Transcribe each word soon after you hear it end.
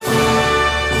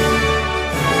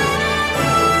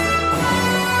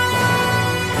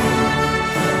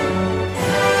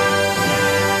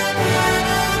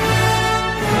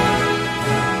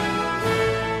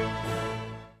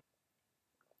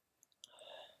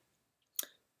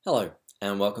Hello,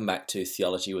 and welcome back to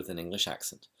Theology with an English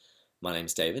Accent. My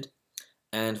name's David,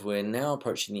 and we're now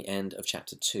approaching the end of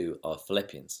chapter 2 of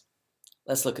Philippians.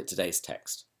 Let's look at today's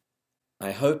text.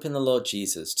 I hope in the Lord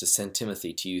Jesus to send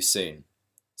Timothy to you soon,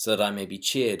 so that I may be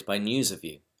cheered by news of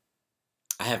you.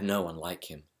 I have no one like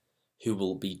him, who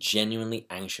will be genuinely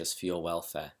anxious for your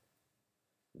welfare.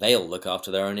 They'll look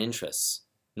after their own interests,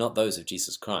 not those of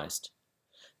Jesus Christ.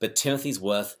 But Timothy's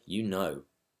worth you know,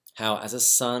 how as a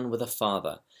son with a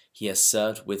father he has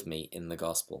served with me in the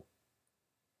gospel.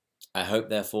 I hope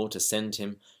therefore to send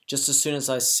him just as soon as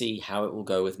I see how it will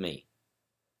go with me,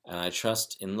 and I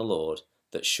trust in the Lord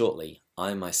that shortly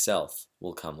I myself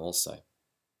will come also.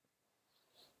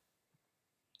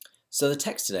 So the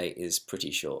text today is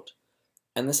pretty short,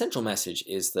 and the central message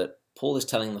is that Paul is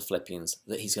telling the Philippians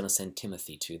that he's going to send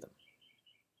Timothy to them.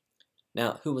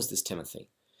 Now, who was this Timothy?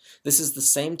 This is the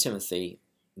same Timothy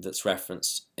that's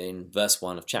referenced in verse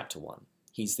 1 of chapter 1.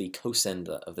 He's the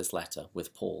co-sender of this letter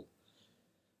with Paul.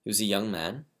 He was a young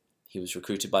man. He was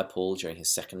recruited by Paul during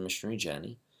his second missionary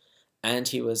journey, and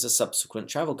he was a subsequent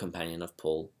travel companion of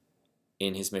Paul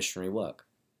in his missionary work.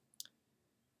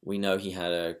 We know he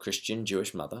had a Christian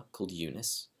Jewish mother called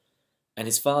Eunice, and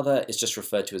his father is just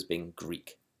referred to as being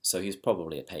Greek, so he was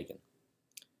probably a pagan.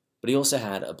 But he also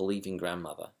had a believing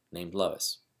grandmother named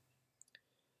Lois.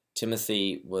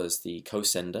 Timothy was the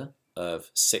co-sender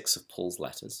of 6 of Paul's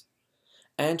letters,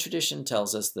 and tradition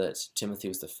tells us that Timothy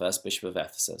was the first bishop of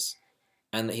Ephesus,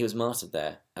 and that he was martyred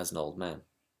there as an old man.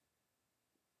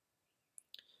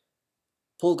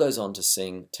 Paul goes on to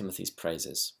sing Timothy's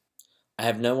praises. I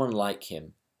have no one like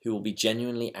him who will be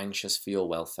genuinely anxious for your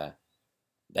welfare.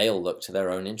 They'll look to their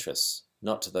own interests,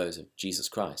 not to those of Jesus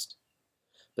Christ.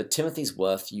 But Timothy's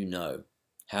worth you know,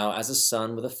 how as a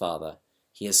son with a father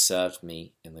he has served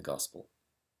me in the gospel.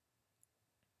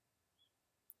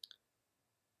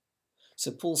 So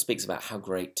Paul speaks about how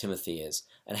great Timothy is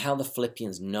and how the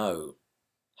Philippians know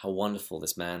how wonderful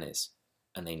this man is.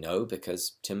 And they know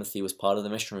because Timothy was part of the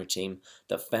missionary team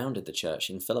that founded the church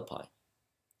in Philippi.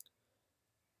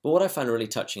 But what I find really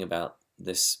touching about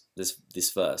this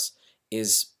verse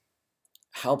is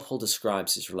how Paul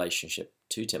describes his relationship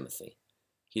to Timothy.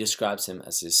 He describes him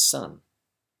as his son.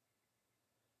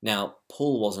 Now,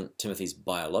 Paul wasn't Timothy's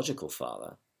biological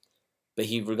father, but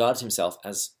he regarded himself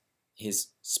as his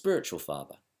spiritual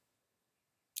father.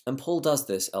 And Paul does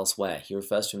this elsewhere. He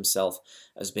refers to himself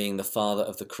as being the father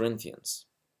of the Corinthians,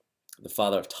 the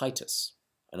father of Titus,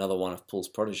 another one of Paul's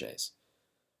protégés,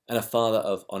 and a father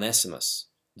of Onesimus,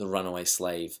 the runaway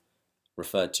slave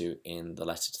referred to in the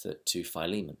letter to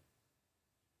Philemon.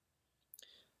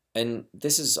 And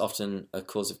this is often a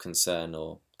cause of concern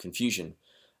or confusion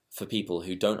for people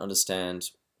who don't understand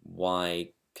why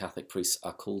Catholic priests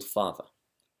are called father.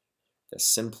 They're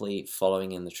simply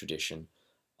following in the tradition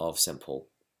of St. Paul,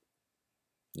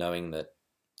 knowing that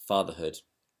fatherhood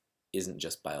isn't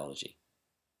just biology,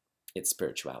 it's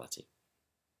spirituality.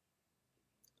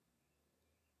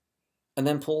 And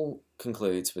then Paul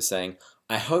concludes with saying,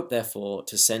 I hope therefore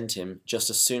to send him just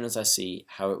as soon as I see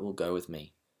how it will go with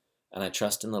me, and I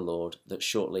trust in the Lord that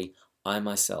shortly I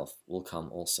myself will come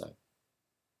also.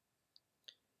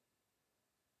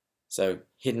 So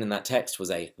hidden in that text was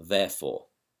a therefore.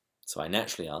 So I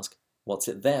naturally ask, what's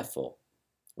it there for?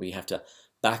 We have to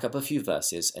back up a few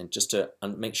verses and just to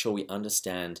make sure we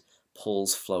understand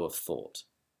Paul's flow of thought.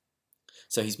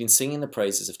 So he's been singing the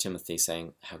praises of Timothy,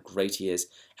 saying how great he is,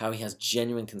 how he has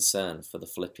genuine concern for the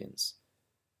Philippians.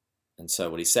 And so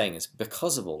what he's saying is,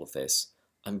 because of all of this,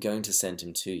 I'm going to send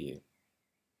him to you.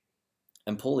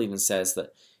 And Paul even says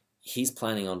that he's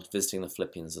planning on visiting the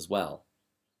Philippians as well,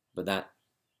 but that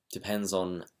depends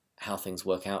on how things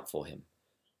work out for him,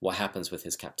 what happens with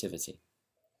his captivity.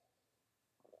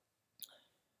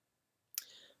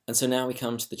 And so now we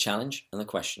come to the challenge and the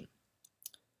question.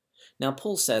 Now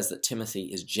Paul says that Timothy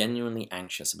is genuinely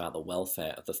anxious about the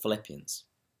welfare of the Philippians.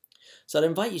 So I'd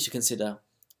invite you to consider,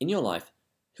 in your life,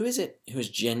 who is it who is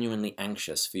genuinely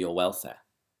anxious for your welfare?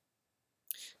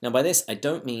 Now by this, I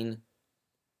don't mean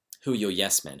who are your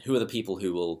yes men, who are the people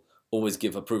who will always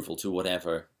give approval to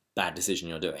whatever bad decision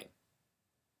you're doing.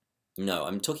 No,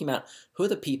 I'm talking about who are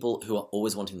the people who are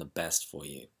always wanting the best for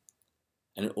you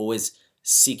and always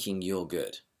seeking your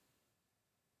good.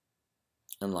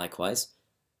 And likewise,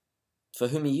 for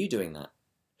whom are you doing that?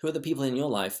 Who are the people in your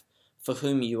life for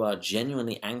whom you are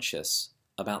genuinely anxious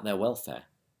about their welfare,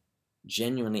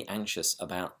 genuinely anxious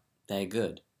about their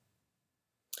good?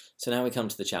 So now we come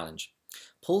to the challenge.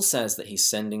 Paul says that he's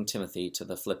sending Timothy to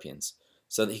the Philippians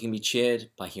so that he can be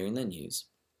cheered by hearing their news,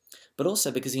 but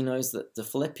also because he knows that the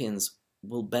Philippians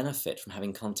will benefit from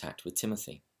having contact with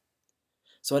Timothy.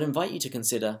 So I'd invite you to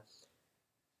consider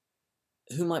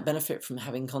who might benefit from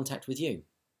having contact with you.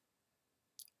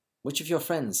 Which of your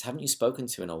friends haven't you spoken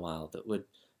to in a while that would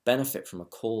benefit from a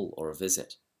call or a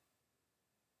visit?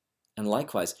 And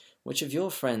likewise, which of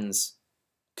your friends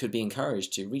could be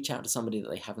encouraged to reach out to somebody that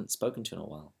they haven't spoken to in a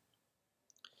while?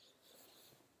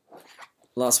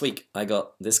 Last week, I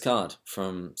got this card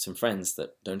from some friends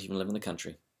that don't even live in the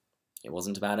country. It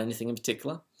wasn't about anything in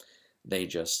particular. They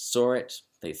just saw it,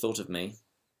 they thought of me,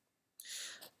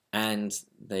 and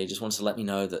they just wanted to let me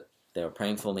know that they were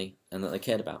praying for me and that they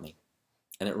cared about me.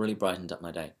 And it really brightened up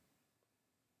my day.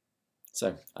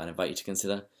 So I'd invite you to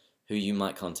consider who you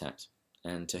might contact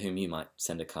and to whom you might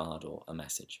send a card or a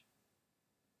message.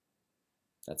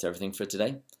 That's everything for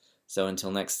today. So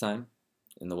until next time,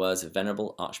 in the words of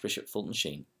Venerable Archbishop Fulton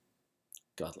Sheen,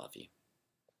 God love you.